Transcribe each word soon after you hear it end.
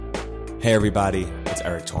Hey everybody, it's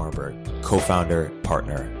Eric Torenberg, co-founder,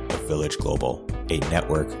 partner of Village Global, a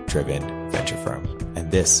network-driven venture firm.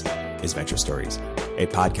 And this is Venture Stories, a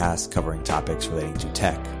podcast covering topics relating to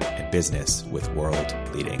tech and business with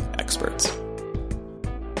world-leading experts.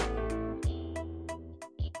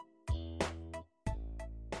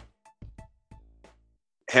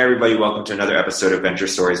 Hey everybody, welcome to another episode of Venture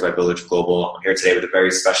Stories by Village Global. I'm here today with a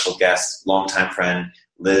very special guest, longtime friend,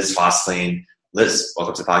 Liz Fosslien. Liz,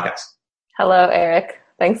 welcome to the podcast. Hello, Eric.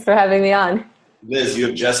 Thanks for having me on. Liz, you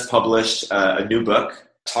have just published a new book.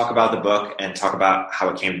 Talk about the book and talk about how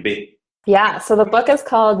it came to be. Yeah, so the book is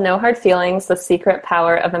called No Hard Feelings, The Secret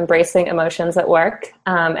Power of Embracing Emotions at Work.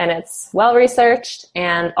 And it's well-researched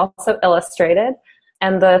and also illustrated.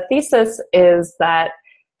 And the thesis is that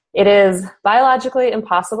it is biologically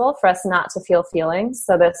impossible for us not to feel feelings.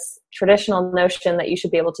 So this traditional notion that you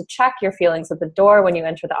should be able to check your feelings at the door when you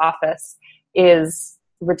enter the office is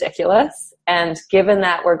ridiculous. And given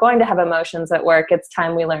that we're going to have emotions at work, it's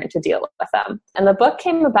time we learn to deal with them. And the book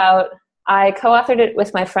came about, I co-authored it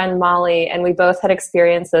with my friend Molly, and we both had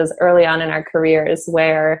experiences early on in our careers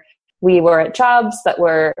where we were at jobs that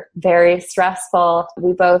were very stressful.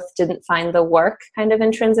 We both didn't find the work kind of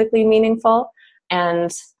intrinsically meaningful.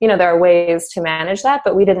 And, there are ways to manage that,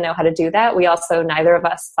 but we didn't know how to do that. We also, neither of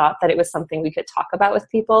us thought that it was something we could talk about with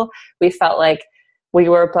people. We felt like we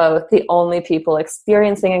were both the only people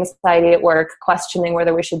experiencing anxiety at work, questioning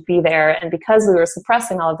whether we should be there. And because we were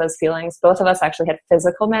suppressing all of those feelings, both of us actually had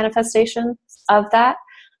physical manifestations of that.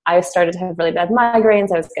 I started to have really bad migraines.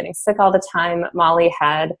 I was getting sick all the time. Molly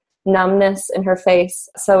had numbness in her face.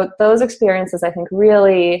 So those experiences, I think,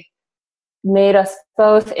 really made us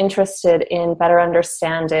both interested in better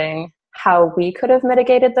understanding how we could have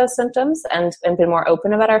mitigated those symptoms and been more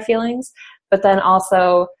open about our feelings. But then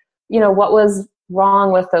also, what was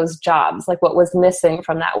wrong with those jobs, like what was missing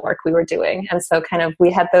from that work we were doing. And so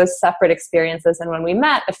we had those separate experiences. And when we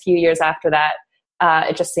met a few years after that,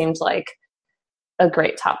 it just seemed like a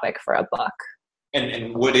great topic for a book.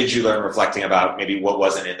 And what did you learn reflecting about maybe what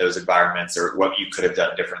wasn't in those environments or what you could have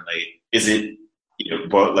done differently? Is it, is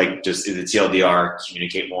it TLDR,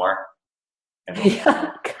 communicate more?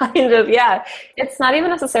 Yeah, kind of, yeah. It's not even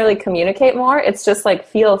necessarily communicate more. It's just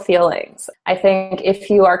feel feelings. I think if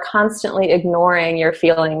you are constantly ignoring your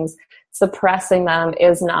feelings, suppressing them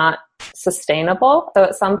is not sustainable. So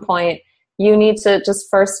at some point, you need to just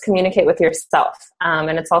first communicate with yourself.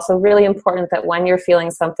 And it's also really important that when you're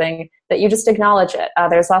feeling something, that you just acknowledge it.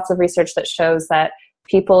 There's lots of research that shows that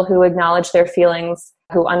people who acknowledge their feelings,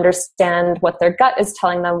 who understand what their gut is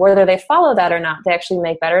telling them, whether they follow that or not, they actually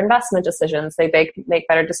make better investment decisions. They make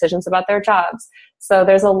better decisions about their jobs. So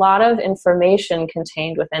there's a lot of information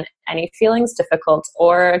contained within any feelings, difficult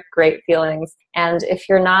or great feelings. And if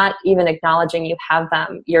you're not even acknowledging you have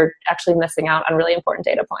them, you're actually missing out on really important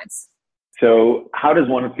data points. So how does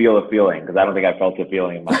one feel a feeling? Because I don't think I felt a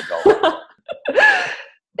feeling in my adult life.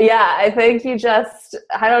 Yeah, I think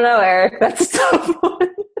I don't know, Eric, that's a tough one.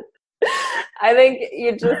 I think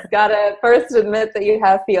you just gotta first admit that you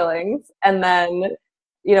have feelings, and then,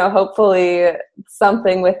 hopefully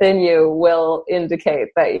something within you will indicate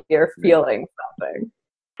that you're feeling something.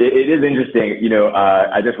 It is interesting.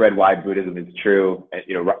 I just read Why Buddhism is True,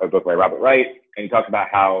 a book by Robert Wright, and he talks about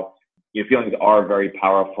how feelings are very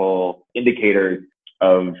powerful indicators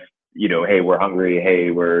of, hey, we're hungry,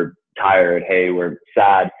 hey, we're tired, hey, we're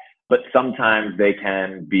sad, but sometimes they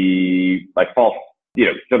can be false.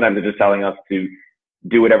 Sometimes they're just telling us to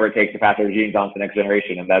do whatever it takes to pass our genes on to the next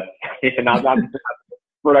generation. And that's not a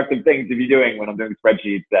productive thing to be doing when I'm doing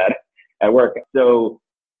spreadsheets at work. So,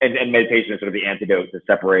 and meditation is sort of the antidote to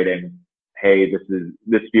separating, hey,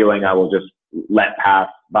 this feeling I will just let pass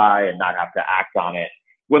by and not have to act on it.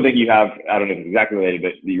 One thing you have, I don't know if it's exactly related,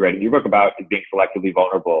 but you read in your book about is being selectively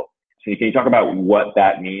vulnerable. So can you talk about what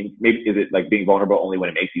that means? Maybe is it being vulnerable only when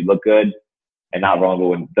it makes you look good and not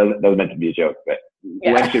vulnerable when that was meant to be a joke, but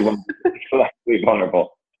yeah. When should one be selectively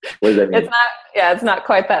vulnerable? What does that mean? It's not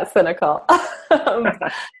quite that cynical.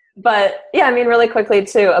 But yeah, really quickly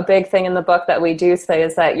too, a big thing in the book that we do say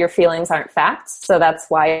is that your feelings aren't facts. So that's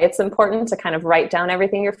why it's important to kind of write down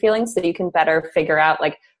everything you're feeling so you can better figure out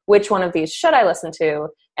which one of these should I listen to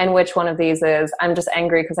and which one of these is I'm just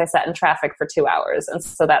angry because I sat in traffic for 2 hours. And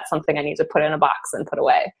so that's something I need to put in a box and put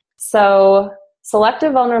away. So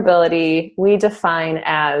selective vulnerability, we define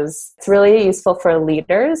as, it's really useful for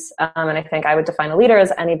leaders. And I think I would define a leader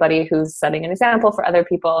as anybody who's setting an example for other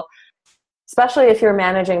people, especially if you're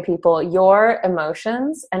managing people. Your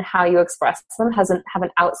emotions and how you express them have an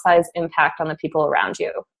outsized impact on the people around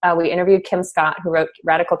you. We interviewed Kim Scott, who wrote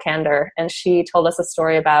Radical Candor, and she told us a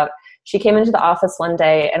story about She came into the office one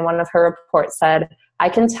day and one of her reports said, I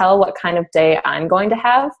can tell what kind of day I'm going to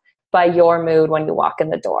have by your mood when you walk in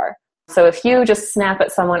the door. So if you just snap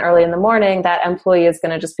at someone early in the morning, that employee is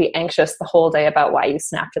going to just be anxious the whole day about why you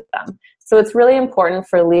snapped at them. So it's really important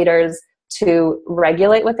for leaders to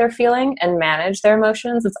regulate what they're feeling and manage their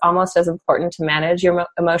emotions. It's almost as important to manage your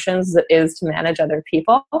emotions as it is to manage other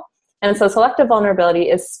people. And so selective vulnerability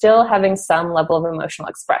is still having some level of emotional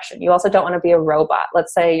expression. You also don't want to be a robot.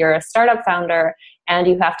 Let's say you're a startup founder and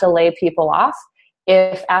you have to lay people off.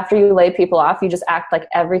 If after you lay people off, you just act like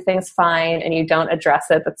everything's fine and you don't address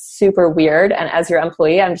it, that's super weird. And as your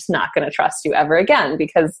employee, I'm just not going to trust you ever again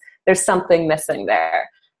because there's something missing there.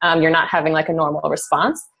 You're not having like a normal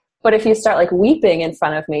response. But if you start like weeping in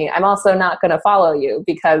front of me, I'm also not going to follow you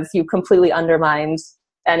because you completely undermined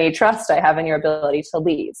any trust I have in your ability to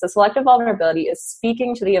lead. So selective vulnerability is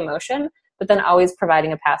speaking to the emotion, but then always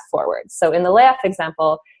providing a path forward. So in the layoff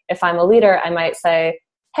example, if I'm a leader, I might say,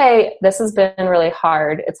 hey, this has been really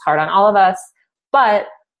hard. It's hard on all of us, but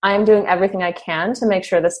I'm doing everything I can to make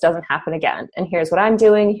sure this doesn't happen again. And here's what I'm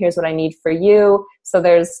doing. Here's what I need for you. So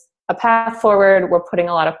there's a path forward. We're putting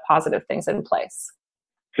a lot of positive things in place.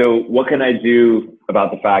 So what can I do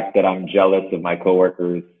about the fact that I'm jealous of my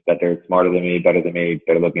coworkers, that they're smarter than me, better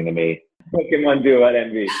looking than me? What can one do about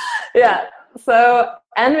envy? Yeah. So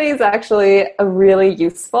envy is actually a really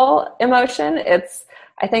useful emotion.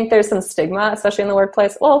 I think there's some stigma, especially in the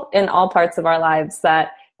workplace, well, in all parts of our lives,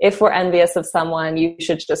 that if we're envious of someone, you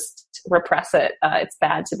should just repress it. It's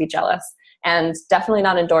bad to be jealous. And definitely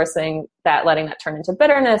not endorsing that, letting that turn into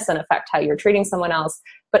bitterness and affect how you're treating someone else.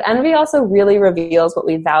 But envy also really reveals what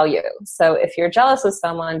we value. So if you're jealous of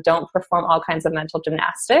someone, don't perform all kinds of mental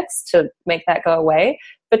gymnastics to make that go away,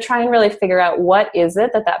 but try and really figure out what is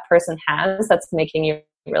it that that person has that's making you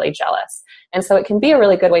really jealous. And so it can be a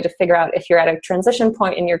really good way to figure out if you're at a transition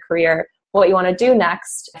point in your career, what you want to do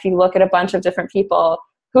next. If you look at a bunch of different people,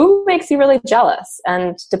 who makes you really jealous?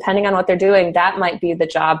 And depending on what they're doing, that might be the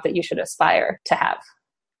job that you should aspire to have.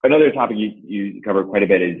 Another topic you cover quite a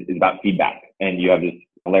bit is about feedback. And you have this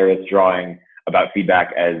hilarious drawing about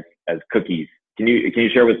feedback as cookies. Can you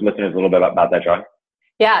share with listeners a little bit about that drawing?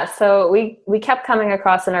 Yeah, so we kept coming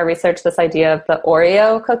across in our research this idea of the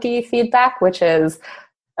Oreo cookie feedback, which is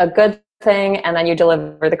a good thing, and then you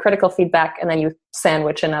deliver the critical feedback, and then you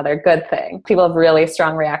sandwich another good thing. People have really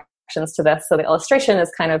strong reactions to this. So the illustration is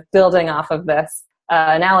kind of building off of this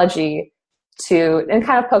analogy and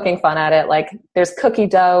kind of poking fun at it. Like there's cookie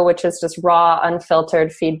dough, which is just raw,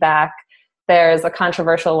 unfiltered feedback. There's a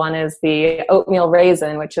controversial one is the oatmeal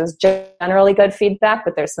raisin, which is generally good feedback,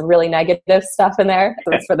 but there's some really negative stuff in there.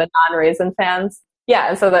 So it's for the non-raisin fans. Yeah,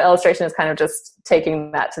 and so the illustration is kind of just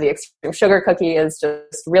taking that to the extreme. Sugar cookie is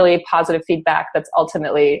just really positive feedback that's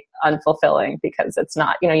ultimately unfulfilling because it's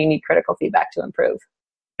not, you need critical feedback to improve.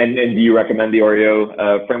 And do you recommend the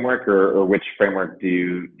Oreo framework, or which framework do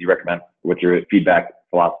you recommend? What's your feedback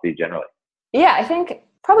philosophy generally? Yeah, I think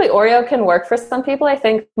probably Oreo can work for some people. I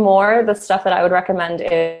think more the stuff that I would recommend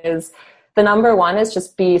is the number one is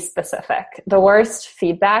just be specific. The worst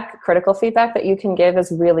feedback, critical feedback that you can give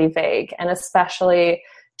is really vague, and especially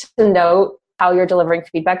to note how you're delivering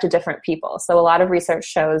feedback to different people. So a lot of research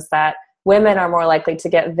shows that women are more likely to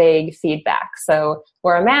get vague feedback. So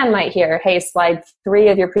where a man might hear, hey, slide 3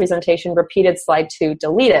 of your presentation repeated slide 2,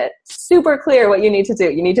 delete it. Super clear what you need to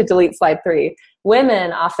do. You need to delete slide 3.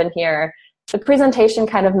 Women often hear, the presentation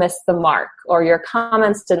kind of missed the mark, or your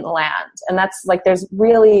comments didn't land. And that's like,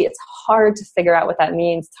 it's hard to figure out what that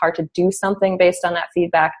means. It's hard to do something based on that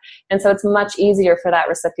feedback. And so it's much easier for that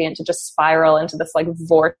recipient to just spiral into this like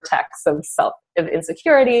vortex of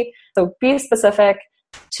insecurity. So be specific.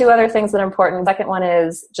 2 other things that are important. Second one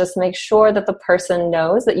is just make sure that the person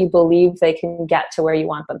knows that you believe they can get to where you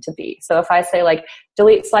want them to be. So if I say like,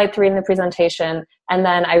 delete slide 3 in the presentation, and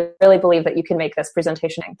then I really believe that you can make this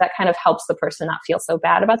presentation, that kind of helps the person not feel so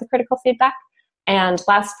bad about the critical feedback. And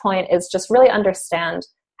last point is just really understand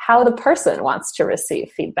how the person wants to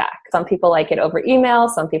receive feedback. Some people like it over email,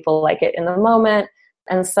 some people like it in the moment.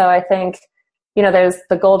 And so I think there's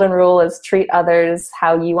the golden rule is treat others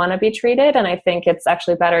how you want to be treated. And I think it's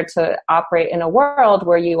actually better to operate in a world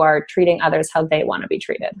where you are treating others how they want to be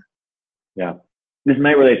treated. Yeah. This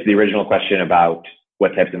might relate to the original question about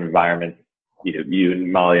what types of environments you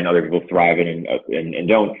and Molly and other people thrive in and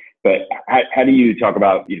don't. But how do you talk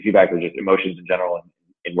about feedback or just emotions in general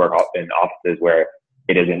in work, in offices where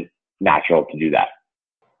it isn't natural to do that?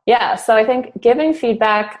 Yeah, so I think giving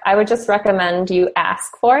feedback, I would just recommend you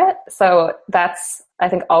ask for it. So that's I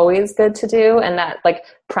think, always good to do. And that like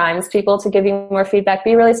primes people to give you more feedback.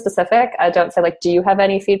 Be really specific. I don't say like, do you have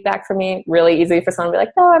any feedback for me? Really easy for someone to be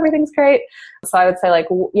like, no, everything's great. So I would say like,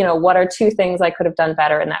 what are 2 things I could have done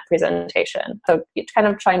better in that presentation? So you're kind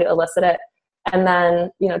of trying to elicit it. And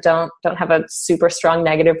then, don't have a super strong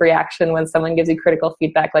negative reaction when someone gives you critical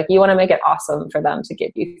feedback. Like, you want to make it awesome for them to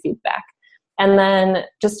give you feedback. And then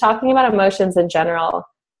just talking about emotions in general.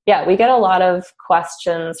 Yeah, we get a lot of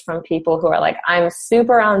questions from people who are like, I'm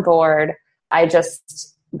super on board. I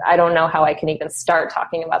don't know how I can even start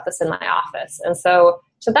talking about this in my office. And so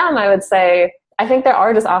to them, I would say, I think there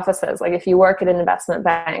are just offices. Like if you work at an investment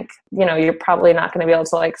bank, you're probably not going to be able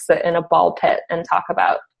to like sit in a ball pit and talk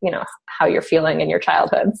about, how you're feeling in your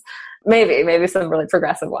childhoods. Maybe some really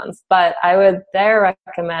progressive ones. But I would there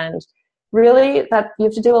recommend really that you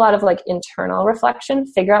have to do a lot of like internal reflection,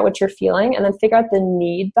 figure out what you're feeling, and then figure out the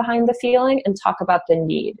need behind the feeling and talk about the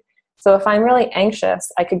need. So if I'm really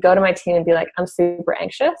anxious, I could go to my team and be like, I'm super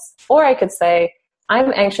anxious. Or I could say,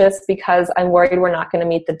 I'm anxious because I'm worried we're not going to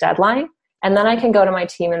meet the deadline. And then I can go to my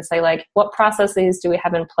team and say like, what processes do we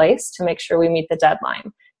have in place to make sure we meet the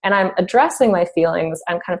deadline? And I'm addressing my feelings.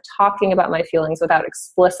 I'm kind of talking about my feelings without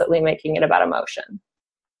explicitly making it about emotion.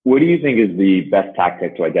 What do you think is the best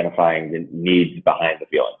tactic to identifying the needs behind the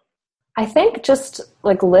feeling? I think just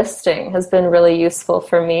like listing has been really useful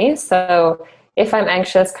for me. So if I'm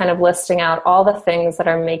anxious, kind of listing out all the things that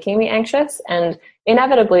are making me anxious. And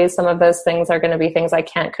inevitably, some of those things are going to be things I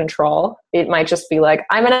can't control. It might just be like,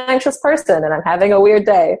 I'm an anxious person and I'm having a weird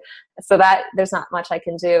day. So that there's not much I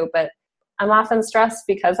can do. But I'm often stressed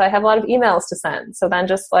because I have a lot of emails to send. So then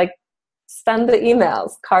just like send the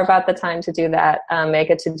emails, carve out the time to do that, make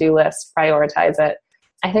a to-do list, prioritize it.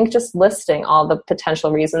 I think just listing all the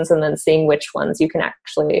potential reasons and then seeing which ones you can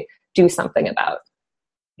actually do something about.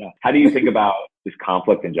 Yeah. How do you think about just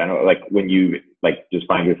conflict in general? Like when you like just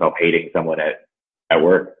find yourself hating someone at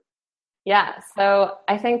work? Yeah. So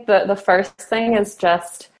I think the first thing is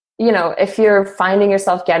just, if you're finding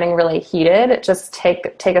yourself getting really heated, just take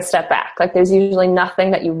a step back. Like there's usually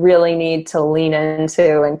nothing that you really need to lean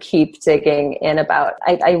into and keep digging in about.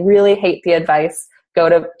 I really hate the advice,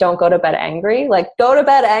 don't go to bed angry. Like go to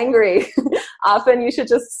bed angry. Often you should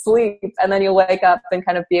just sleep and then you'll wake up and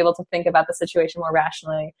kind of be able to think about the situation more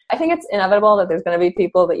rationally. I think it's inevitable that there's going to be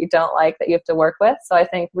people that you don't like that you have to work with. So I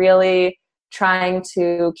think really trying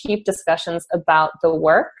to keep discussions about the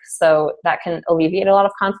work so that can alleviate a lot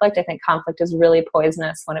of conflict. I think conflict is really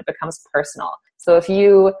poisonous when it becomes personal. So if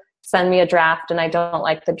you send me a draft and I don't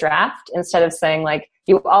like the draft, instead of saying like,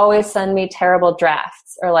 you always send me terrible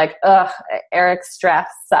drafts, or like, ugh, Eric's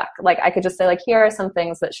drafts suck. Like I could just say like, here are some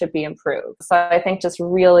things that should be improved. So I think just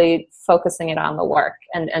really focusing it on the work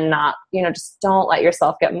and not, just don't let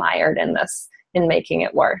yourself get mired in making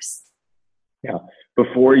it worse. Yeah.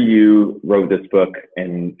 Before you wrote this book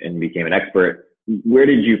and became an expert, where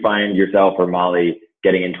did you find yourself or Molly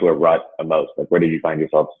getting into a rut the most? Like, where did you find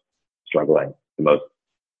yourself struggling the most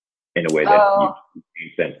in a way that you've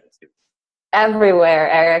seen since? Everywhere,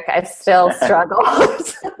 Eric. I still struggle.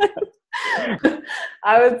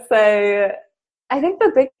 I would say, I think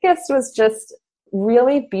the biggest was just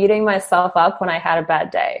really beating myself up when I had a bad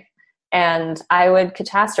day. And I would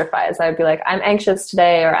catastrophize. I would be like, I'm anxious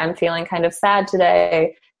today, or I'm feeling kind of sad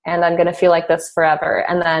today, and I'm going to feel like this forever.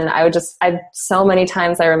 And then so many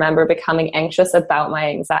times I remember becoming anxious about my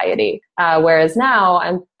anxiety. Whereas now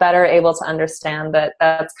I'm better able to understand that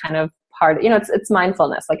that's kind of part, it's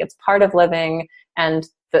mindfulness. Like it's part of living, and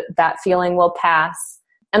that feeling will pass.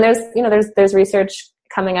 And there's research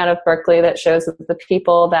coming out of Berkeley that shows that the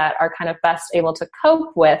people that are kind of best able to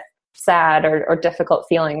cope with sad or difficult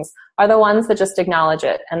feelings are the ones that just acknowledge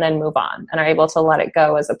it and then move on and are able to let it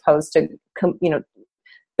go, as opposed to,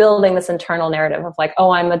 building this internal narrative of like,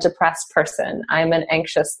 oh, I'm a depressed person. I'm an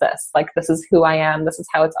anxious this. Like, this is who I am. This is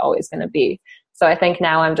how it's always going to be. So I think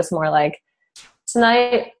now I'm just more like,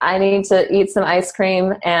 tonight I need to eat some ice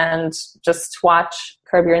cream and just watch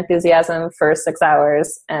Curb Your Enthusiasm for 6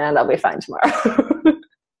 hours and I'll be fine tomorrow.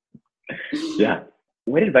 Yeah.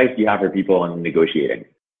 What advice do you have for people on negotiating?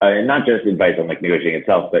 And not just advice on like negotiating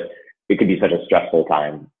itself, but it could be such a stressful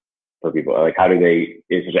time for people. Like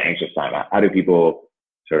it's such an anxious time. How do people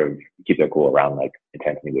sort of keep their cool around like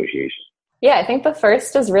intense negotiation? Yeah, I think the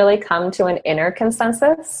first is really come to an inner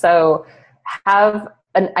consensus. So have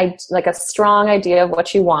a strong idea of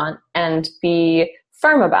what you want and be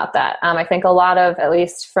firm about that. I think a lot of, at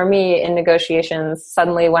least for me in negotiations,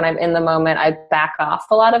 suddenly when I'm in the moment, I back off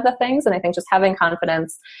a lot of the things. And I think just having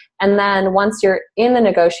confidence. And then once you're in the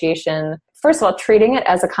negotiation, first of all, treating it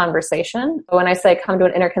as a conversation. When I say come to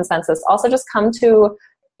an inner consensus, also just come to,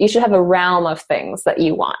 you should have a realm of things that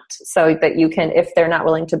you want, so that you can, if they're not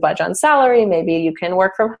willing to budge on salary, maybe you can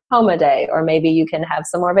work from home a day, or maybe you can have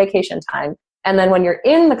some more vacation time. And then when you're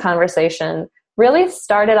in the conversation, really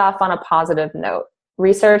start it off on a positive note.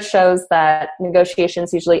 Research shows that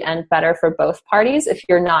negotiations usually end better for both parties if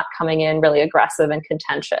you're not coming in really aggressive and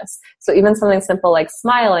contentious. So even something simple like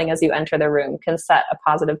smiling as you enter the room can set a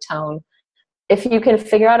positive tone. If you can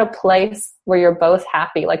figure out a place where you're both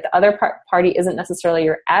happy, like the other party isn't necessarily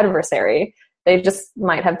your adversary, they just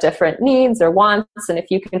might have different needs or wants, and if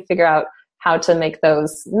you can figure out how to make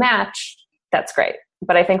those match, that's great.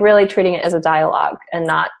 But I think really treating it as a dialogue and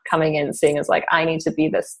not coming in seeing as like, I need to be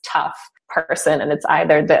this tough person and it's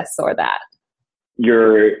either this or that.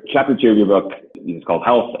 Your chapter 2 of your book is called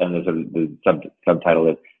Health, and the subtitle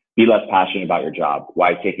is Be Less Passionate About Your Job,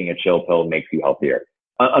 Why Taking a Chill Pill Makes You Healthier.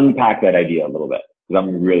 Unpack that idea a little bit, because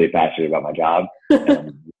I'm really passionate about my job and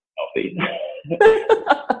I'm healthy.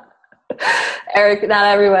 Eric, not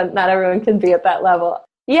everyone can be at that level.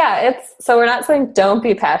 Yeah, so we're not saying don't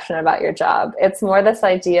be passionate about your job. It's more this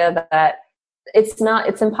idea that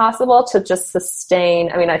it's impossible to just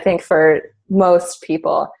sustain. I mean, I think for most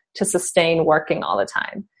people to sustain working all the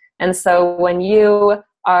time. And so when you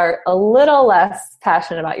are a little less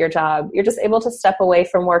passionate about your job, you're just able to step away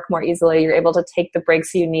from work more easily. You're able to take the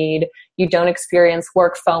breaks you need. You don't experience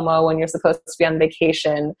work FOMO when you're supposed to be on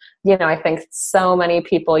vacation. I think so many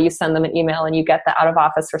people, you send them an email and you get the out of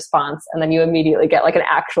office response, and then you immediately get like an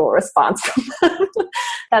actual response from them.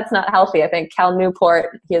 That's not healthy. I think Cal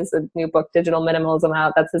Newport, he has a new book, Digital Minimalism,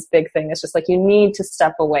 out. That's his big thing. It's just like, you need to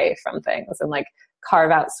step away from things and like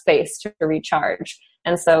carve out space to recharge.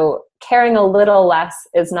 And so caring a little less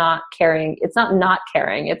is not caring. It's not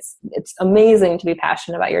caring. It's amazing to be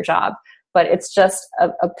passionate about your job, but it's just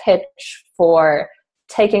a pitch for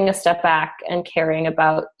taking a step back and caring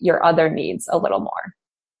about your other needs a little more.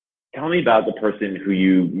 Tell me about the person who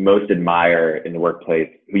you most admire in the workplace,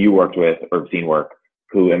 who you worked with or have seen work,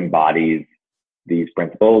 who embodies these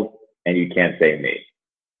principles, and you can't say me.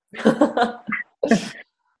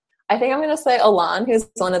 I think I'm going to say Alon, who's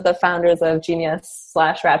one of the founders of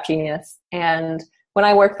Genius/Rap Genius. And when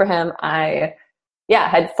I worked for him, I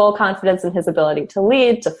had full confidence in his ability to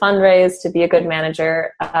lead, to fundraise, to be a good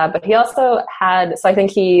manager. But he also I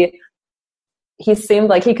think he seemed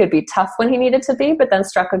like he could be tough when he needed to be, but then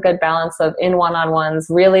struck a good balance of, in one-on-ones,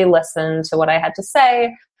 really listened to what I had to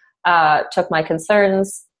say, took my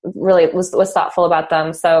concerns, really was thoughtful about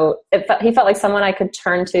them. So he felt like someone I could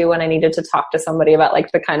turn to when I needed to talk to somebody about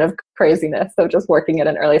like the kind of craziness of just working at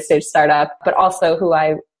an early stage startup, but also who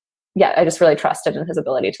I just really trusted in his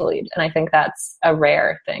ability to lead. And I think that's a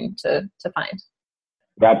rare thing to find.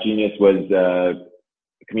 Rap Genius was a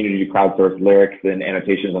community to crowdsource lyrics and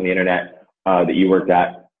annotations on the internet that you worked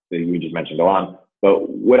at, that you just mentioned along. But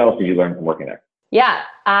what else did you learn from working there? Yeah,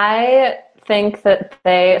 I think that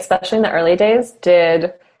they, especially in the early days,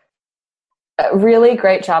 did a really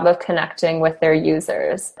great job of connecting with their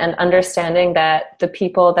users and understanding that the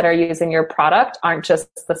people that are using your product aren't just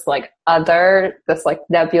this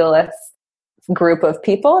nebulous group of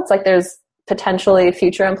people. It's like there's potentially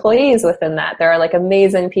future employees within that. There are like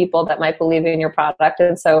amazing people that might believe in your product.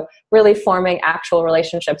 And so really forming actual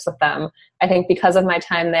relationships with them. I think because of my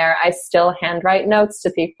time there, I still handwrite notes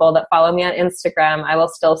to people that follow me on Instagram. I will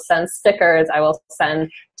still send stickers. I will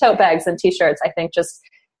send tote bags and t-shirts. I think just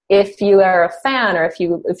if you are a fan, or if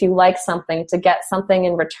you like something, to get something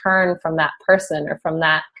in return from that person or from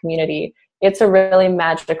that community, it's a really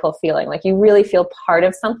magical feeling. Like you really feel part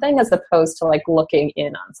of something as opposed to like looking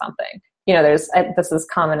in on something. This is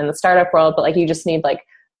common in the startup world, but like you just need like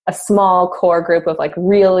a small core group of like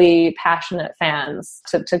really passionate fans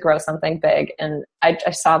to grow something big. And I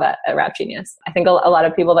saw that at Rap Genius. I think a lot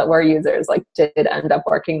of people that were users like did end up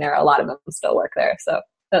working there. A lot of them still work there. So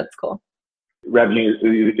that's cool. Rap Genius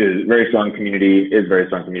is a very strong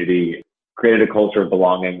community, created a culture of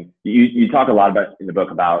belonging. You talk a lot about in the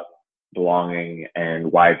book about belonging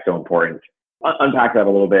and why it's so important. Unpack that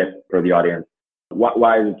a little bit for the audience.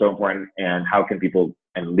 Why is it so important, and how can people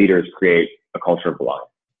and leaders create a culture of belonging?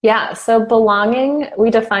 Yeah, so belonging,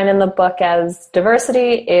 we define in the book as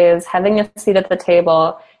diversity is having a seat at the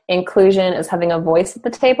table, inclusion is having a voice at the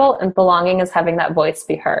table, and belonging is having that voice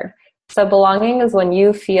be heard. So belonging is when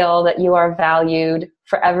you feel that you are valued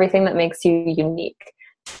for everything that makes you unique.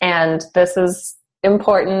 And this is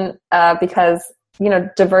important because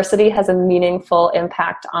diversity has a meaningful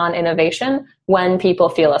impact on innovation when people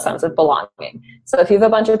feel a sense of belonging. So if you have a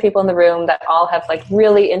bunch of people in the room that all have like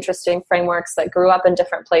really interesting frameworks that grew up in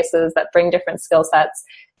different places, that bring different skill sets,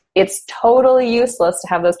 it's totally useless to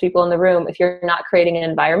have those people in the room if you're not creating an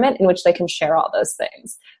environment in which they can share all those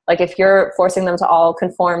things. Like if you're forcing them to all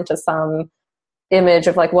conform to some image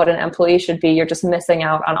of like what an employee should be, you're just missing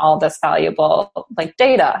out on all this valuable like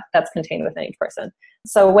data that's contained within each person.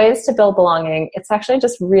 So ways to build belonging, it's actually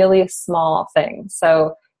just really small things.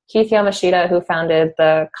 So Keith Yamashita, who founded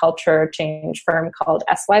the culture change firm called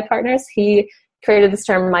SY Partners, he created this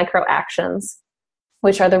term micro actions,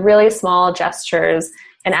 which are the really small gestures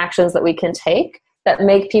and actions that we can take that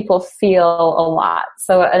make people feel a lot.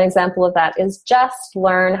 So an example of that is just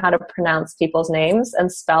learn how to pronounce people's names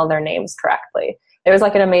and spell their names correctly. There was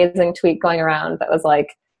like an amazing tweet going around that was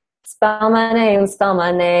like, spell my name,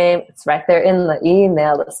 it's right there in the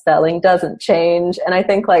email, the spelling doesn't change. And I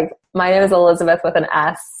think like, my name is Elizabeth with an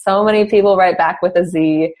S. So many people write back with a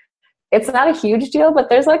Z. It's not a huge deal, but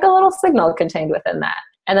there's like a little signal contained within that.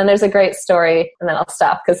 And then there's a great story, and then I'll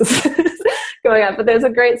stop because it's going on. But there's a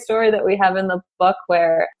great story that we have in the book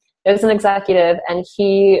where there's an executive and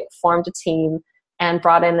he formed a team and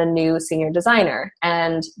brought in a new senior designer.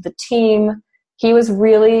 And the team, he was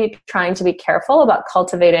really trying to be careful about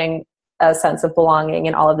cultivating a sense of belonging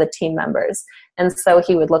in all of the team members. And so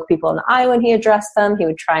he would look people in the eye when he addressed them. He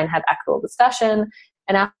would try and have equitable discussion.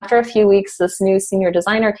 And after a few weeks, this new senior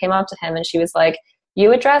designer came up to him and she was like,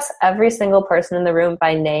 you address every single person in the room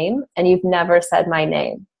by name and you've never said my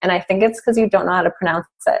name. And I think it's because you don't know how to pronounce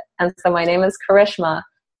it. And so my name is Karishma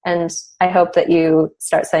and I hope that you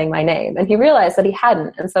start saying my name. And he realized that he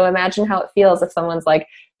hadn't. And so imagine how it feels if someone's like,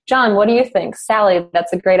 John, what do you think? Sally,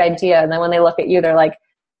 that's a great idea. And then when they look at you, they're like,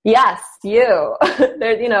 yes, you.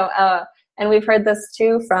 And we've heard this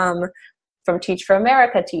too from Teach for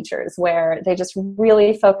America teachers, where they just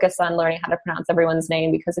really focus on learning how to pronounce everyone's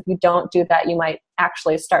name, because if you don't do that, you might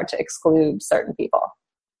actually start to exclude certain people.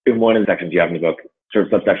 In one of the sections you have in the book, sort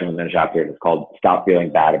of subsection within a chapter, it's called Stop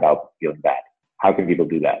Feeling Bad About Feeling Bad. How can people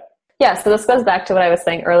do that? Yeah, so this goes back to what I was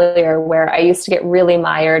saying earlier, where I used to get really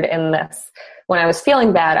mired in this. When I was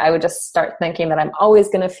feeling bad, I would just start thinking that I'm always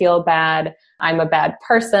going to feel bad. I'm a bad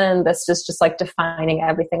person. This is just like defining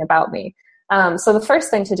everything about me. So the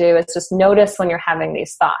first thing to do is just notice when you're having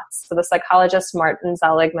these thoughts. So the psychologist Martin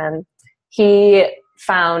Seligman, he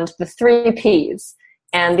found the 3 Ps.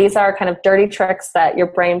 And these are kind of dirty tricks that your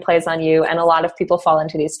brain plays on you. And a lot of people fall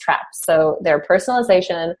into these traps. So they're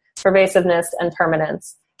personalization, pervasiveness, and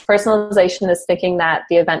permanence. Personalization is thinking that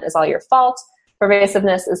the event is all your fault.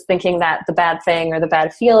 Pervasiveness is thinking that the bad thing or the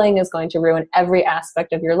bad feeling is going to ruin every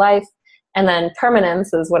aspect of your life. And then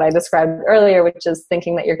permanence is what I described earlier, which is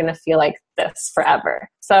thinking that you're going to feel like this forever.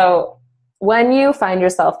 So when you find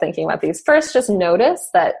yourself thinking about these, first just notice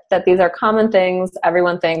that these are common things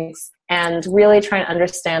everyone thinks, and really try and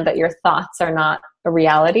understand that your thoughts are not a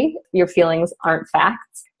reality. Your feelings aren't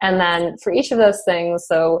facts. And then for each of those things,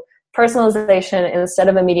 so personalization, instead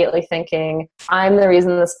of immediately thinking, I'm the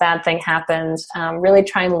reason this bad thing happened, really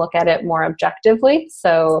try and look at it more objectively.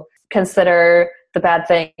 So consider the bad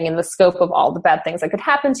thing in the scope of all the bad things that could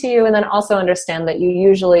happen to you, and then also understand that you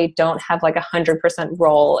usually don't have like 100%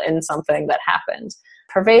 role in something that happened.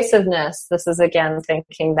 Pervasiveness, this is again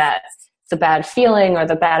thinking that the bad feeling or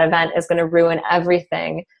the bad event is going to ruin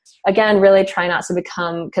everything. Again, really try not to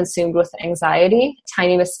become consumed with anxiety.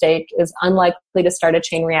 Tiny mistake is unlikely to start a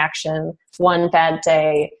chain reaction. One bad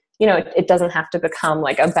day, it doesn't have to become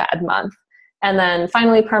like a bad month. And then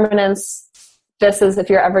finally, permanence. This is if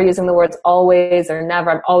you're ever using the words always or never,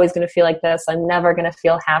 I'm always going to feel like this, I'm never going to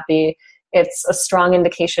feel happy. It's a strong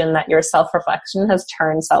indication that your self-reflection has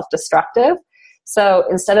turned self-destructive. So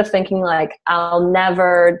instead of thinking like, I'll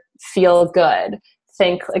never feel good,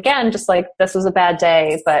 think again, just like this was a bad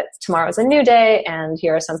day, but tomorrow's a new day. And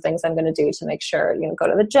here are some things I'm going to do to make sure, go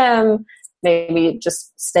to the gym, maybe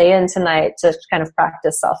just stay in tonight to kind of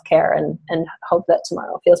practice self-care and hope that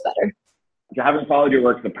tomorrow feels better. So having followed your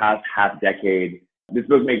work the past half decade, this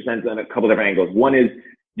book makes sense on a couple different angles. One is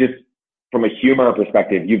just from a humor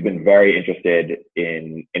perspective, you've been very interested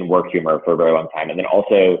in work humor for a very long time. And then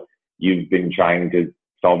also you've been trying to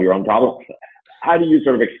solve your own problems. How do you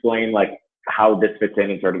sort of explain like how this fits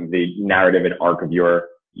in sort of the narrative and arc of your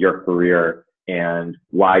career, and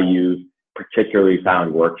why you particularly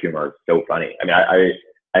found work humor so funny? I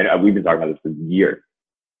mean, we've been talking about this for years.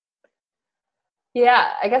 Yeah,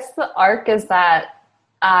 I guess the arc is that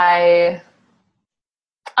I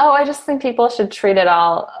Oh, I just think people should treat it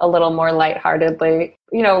all a little more lightheartedly.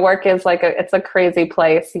 Work is it's a crazy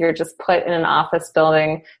place. You're just put in an office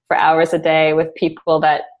building for hours a day with people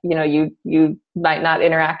that, you might not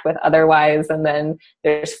interact with otherwise. And then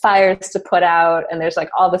there's fires to put out and there's like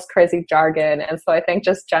all this crazy jargon. And so I think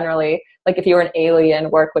just generally, like if you were an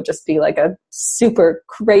alien, work would just be like a super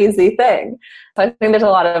crazy thing. So I think there's a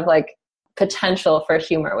lot of like potential for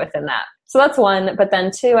humor within that. So that's one. But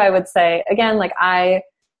then two, I would say, again, like I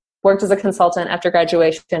worked as a consultant after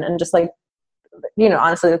graduation and just like,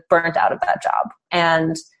 honestly burnt out of that job.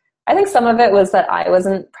 And I think some of it was that I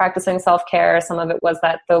wasn't practicing self-care. Some of it was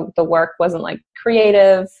that the work wasn't like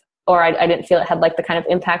creative, or I didn't feel it had like the kind of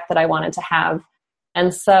impact that I wanted to have.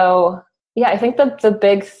 And so, yeah, I think the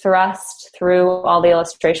big thrust through all the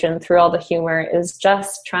illustration, through all the humor, is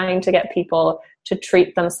just trying to get people to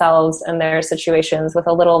treat themselves and their situations with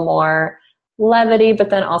a little more levity, but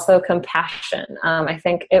then also compassion. I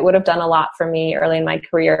think it would have done a lot for me early in my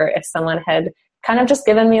career if someone had kind of just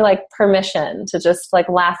given me like permission to just like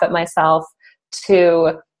laugh at myself,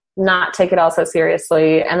 to not take it all so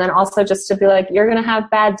seriously. And then also just to be like, you're going to have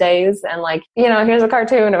bad days. And like, here's a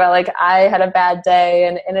cartoon about like, I had a bad day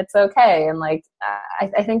and it's okay. And like,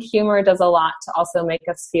 I think humor does a lot to also make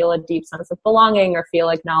us feel a deep sense of belonging or feel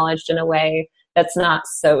acknowledged in a way that's not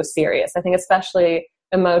so serious. I think especially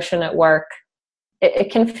emotion at work,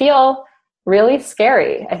 it can feel really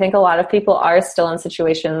scary. I think a lot of people are still in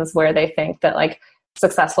situations where they think that like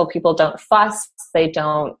successful people don't fuss, they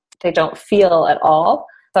don't feel at all.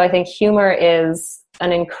 So I think humor is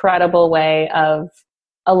an incredible way of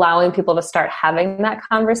allowing people to start having that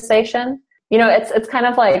conversation. It's kind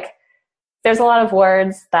of like there's a lot of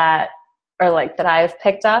words that are like that I've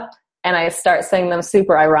picked up and I start saying them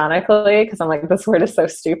super ironically because I'm like, this word is so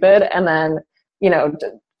stupid. And then,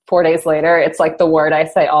 4 days later, it's like the word I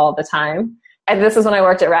say all the time. And this is when I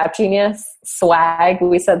worked at Rap Genius. Swag.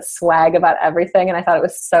 We said swag about everything. And I thought it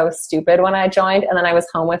was so stupid when I joined. And then I was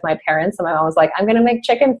home with my parents and my mom was like, I'm going to make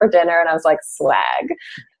chicken for dinner. And I was like, swag.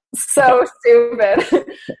 So stupid. So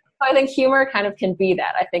I think humor kind of can be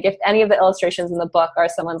that. I think if any of the illustrations in the book are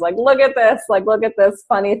someone's like, look at this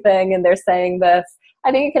funny thing. And they're saying this,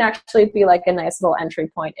 I think it can actually be like a nice little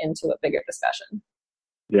entry point into a bigger discussion.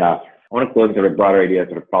 Yeah. I want to close with a broader idea that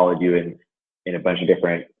sort of followed you in a bunch of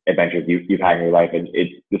different adventures you've had in your life. And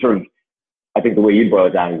it's the sort of, I think the way you boil it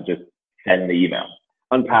down is just send the email.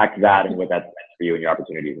 Unpack that and what that's meant for you and your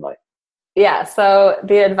opportunities in life. Yeah. So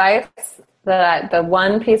the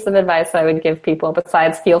one piece of advice I would give people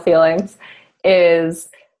besides feel feelings is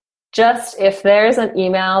just if there's an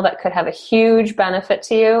email that could have a huge benefit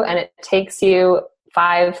to you and it takes you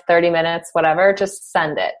 5-30 minutes, whatever, just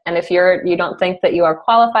send it. And if you don't think that you are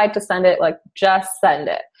qualified to send it, like just send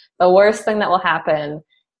it. The worst thing that will happen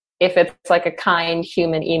if it's like a kind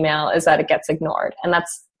human email is that it gets ignored. And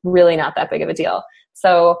that's really not that big of a deal.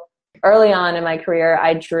 So early on in my career,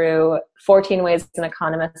 I drew 14 Ways an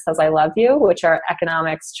Economist Says I Love You, which are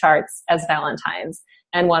economics charts as Valentines.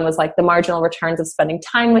 And one was like, the marginal returns of spending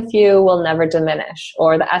time with you will never diminish.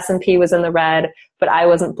 Or the S&P was in the red, but I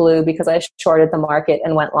wasn't blue because I shorted the market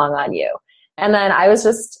and went long on you. And then I was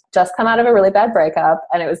just come out of a really bad breakup.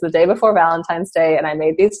 And it was the day before Valentine's Day. And I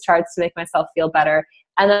made these charts to make myself feel better.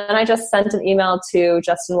 And then I just sent an email to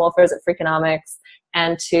Justin Wolfers at Freakonomics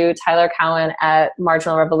and to Tyler Cowen at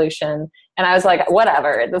Marginal Revolution. And I was like,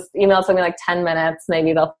 whatever, this email took me like 10 minutes.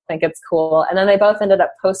 Maybe they'll think it's cool. And then they both ended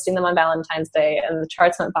up posting them on Valentine's Day and the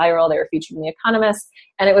charts went viral. They were featured in The Economist.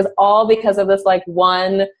 And it was all because of this like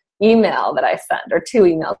one email that I sent, or two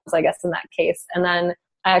emails, I guess, in that case. And then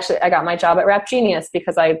I got my job at Rap Genius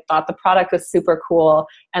because I thought the product was super cool,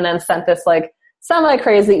 and then sent this like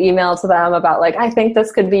semi-crazy email to them about like, I think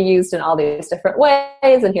this could be used in all these different ways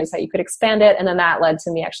and here's how you could expand it. And then that led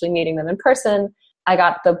to me actually meeting them in person. I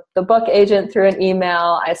got the book agent through an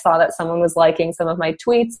email. I saw that someone was liking some of my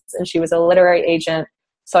tweets and she was a literary agent.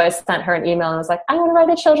 So I sent her an email and was like, I want to write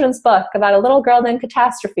a children's book about a little girl named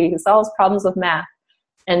Catastrophe who solves problems with math.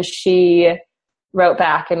 And she wrote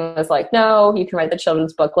back and was like, no, you can write the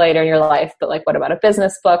children's book later in your life, but like, what about a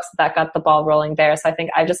business book? So that got the ball rolling there. So I think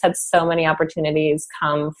I just had so many opportunities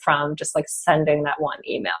come from just like sending that one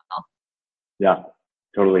email. Yeah,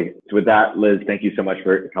 totally. So with that, Liz, thank you so much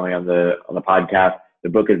for coming on the podcast. The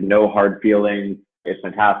book is No Hard Feelings. It's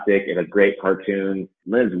fantastic. It has great cartoons.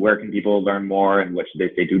 Liz, where can people learn more and what should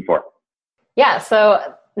they stay tuned for? Yeah,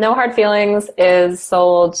 so No Hard Feelings is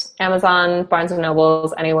sold Amazon, Barnes &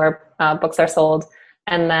 Nobles, anywhere books are sold.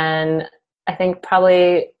 And then I think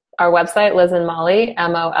probably our website, Liz and Molly,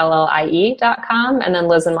 MOLLIE.com, and then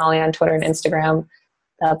Liz and Molly on Twitter and Instagram.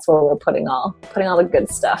 That's where we're putting all the good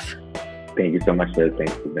stuff. Thank you so much, Liz.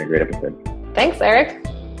 Thanks. It's been a great episode. Thanks, Eric.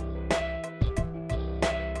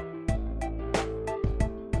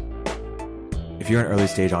 If you're an early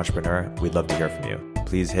stage entrepreneur, we'd love to hear from you.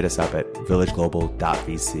 Please hit us up at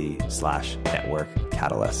villageglobal.vc/network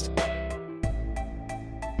catalyst.